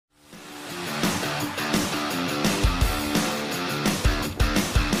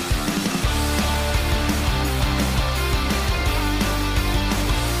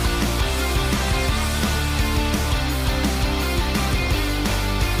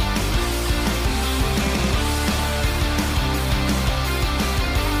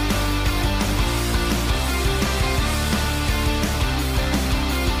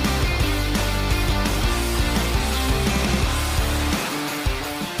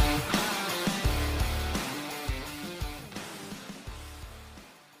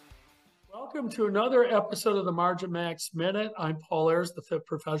Welcome to another episode of the Margin Max Minute. I'm Paul Ayres, the Fit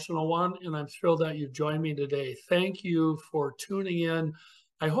Professional One, and I'm thrilled that you've joined me today. Thank you for tuning in.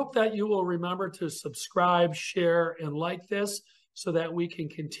 I hope that you will remember to subscribe, share, and like this so that we can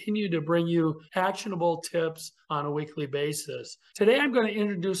continue to bring you actionable tips on a weekly basis. Today, I'm going to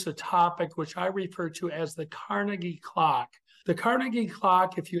introduce a topic which I refer to as the Carnegie Clock. The Carnegie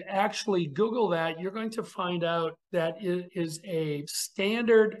Clock, if you actually Google that, you're going to find out that it is a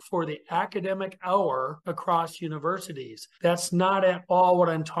standard for the academic hour across universities. That's not at all what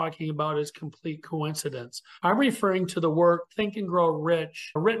I'm talking about as complete coincidence. I'm referring to the work Think and Grow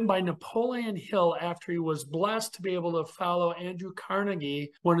Rich, written by Napoleon Hill after he was blessed to be able to follow Andrew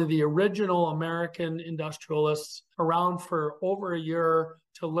Carnegie, one of the original American industrialists, around for over a year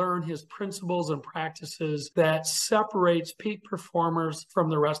to learn his principles and practices that separates peak performers from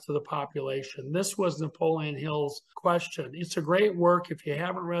the rest of the population. This was Napoleon Hill's question. It's a great work. If you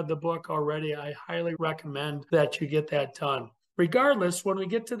haven't read the book already, I highly recommend that you get that done. Regardless, when we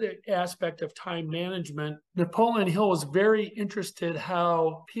get to the aspect of time management, Napoleon Hill was very interested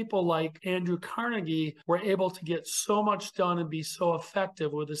how people like Andrew Carnegie were able to get so much done and be so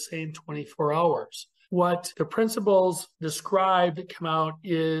effective with the same 24 hours. What the principles described that come out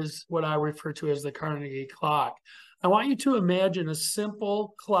is what I refer to as the Carnegie Clock. I want you to imagine a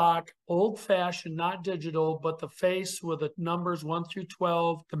simple clock, old-fashioned, not digital, but the face with the numbers 1 through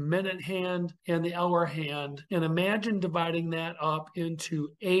 12, the minute hand and the hour hand, and imagine dividing that up into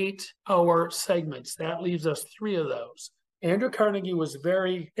 8-hour segments. That leaves us 3 of those. Andrew Carnegie was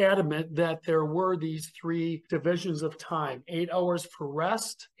very adamant that there were these 3 divisions of time: 8 hours for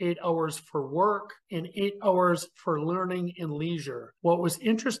rest, 8 hours for work, and 8 hours for learning and leisure. What was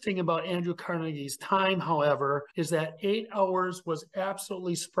interesting about Andrew Carnegie's time, however, is that 8 hours was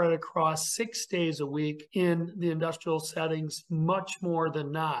absolutely spread across 6 days a week in the industrial settings, much more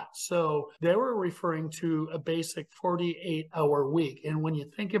than not. So they were referring to a basic 48-hour week. And when you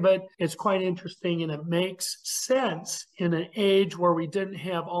think of it, it's quite interesting and it makes sense in an age where we didn't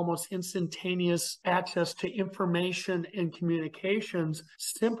have almost instantaneous access to information and communications.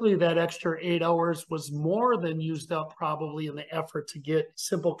 Simply that extra 8 hours was more than used up probably in the effort to get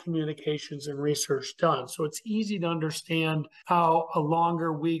simple communications and research done. So it's easy to understand how a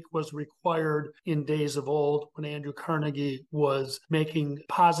longer week was required in days of old when Andrew Carnegie was making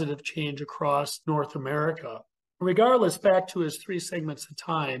positive change across North America. Regardless, back to his 3 segments of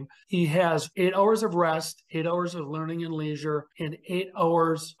time, he has 8 hours of rest, 8 hours of learning and leisure, and 8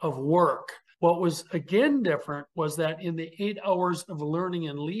 hours of work. What was again different was that in the 8 hours of learning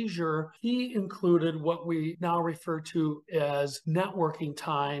and leisure, he included what we now refer to as networking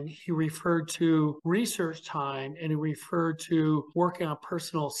time. He referred to research time, and he referred to working on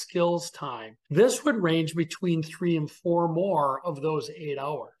personal skills time. This would range between 3 and 4 more of those 8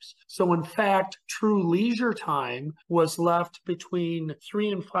 hours. So in fact, true leisure time was left between 3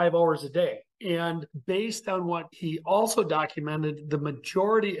 and 5 hours a day. And based on what he also documented, the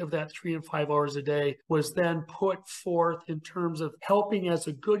majority of that 3 and 5 hours a day was then put forth in terms of helping as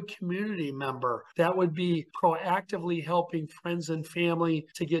a good community member. That would be proactively helping friends and family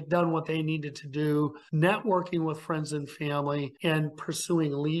to get done what they needed to do, networking with friends and family, and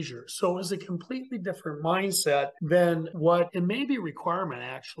pursuing leisure. So it was a completely different mindset than what, it may be requirement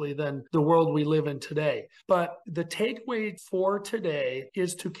actually, than the world we live in today. But the takeaway for today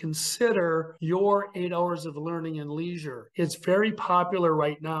is to consider your 8 hours of learning and leisure. It's very popular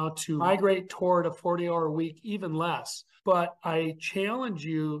right now to migrate toward a 40-hour week, even less. But I challenge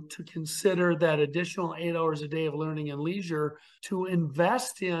you to consider that additional 8 hours a day of learning and leisure to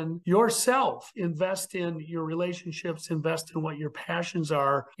invest in yourself, invest in your relationships, invest in what your passions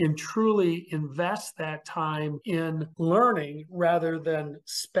are, and truly invest that time in learning rather than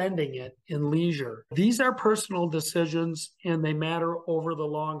spending it in leisure. These are personal decisions and they matter over the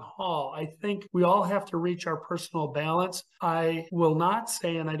long haul. I think we all have to reach our personal balance. I will not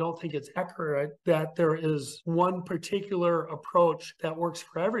say, and I don't think it's accurate, that there is one particular approach that works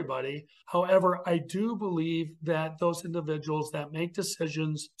for everybody. However, I do believe that those individuals that make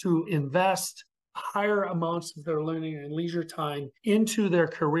decisions to invest higher amounts of their learning and leisure time into their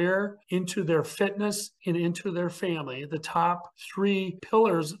career, into their fitness, and into their family, the top 3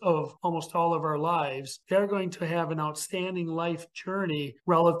 pillars of almost all of our lives, they're going to have an outstanding life journey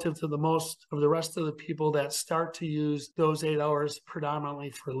relative to the most of the rest of the people that start to use those 8 hours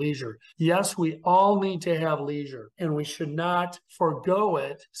predominantly for leisure. Yes, we all need to have leisure, and we should not forego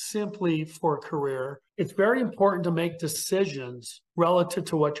it simply for career. It's very important to make decisions relative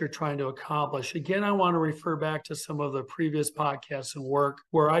to what you're trying to accomplish. Again, I want to refer back to some of the previous podcasts and work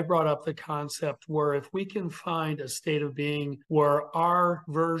where I brought up the concept where if we can find a state of being where our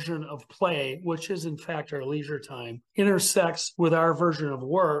version of play, which is in fact our leisure time, intersects with our version of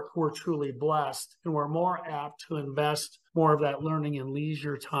work, we're truly blessed and we're more apt to invest more of that learning and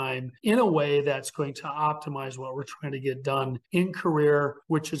leisure time in a way that's going to optimize what we're trying to get done in career,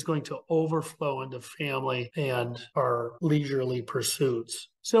 which is going to overflow into family and our leisurely pursuits.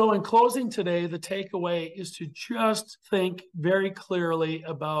 So in closing today, the takeaway is to just think very clearly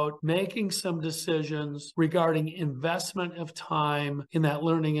about making some decisions regarding investment of time in that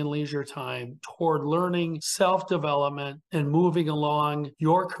learning and leisure time toward learning, self-development, and moving along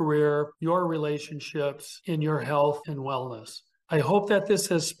your career, your relationships, and your health and wellness. I hope that this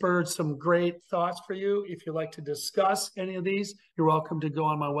has spurred some great thoughts for you. If you'd like to discuss any of these, you're welcome to go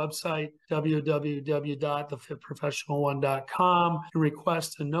on my website, www.thefitprofessional1.com, and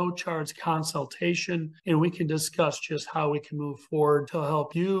request a no-charge consultation, and we can discuss just how we can move forward to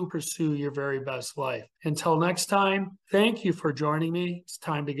help you pursue your very best life. Until next time, thank you for joining me. It's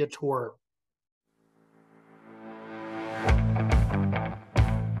time to get to work.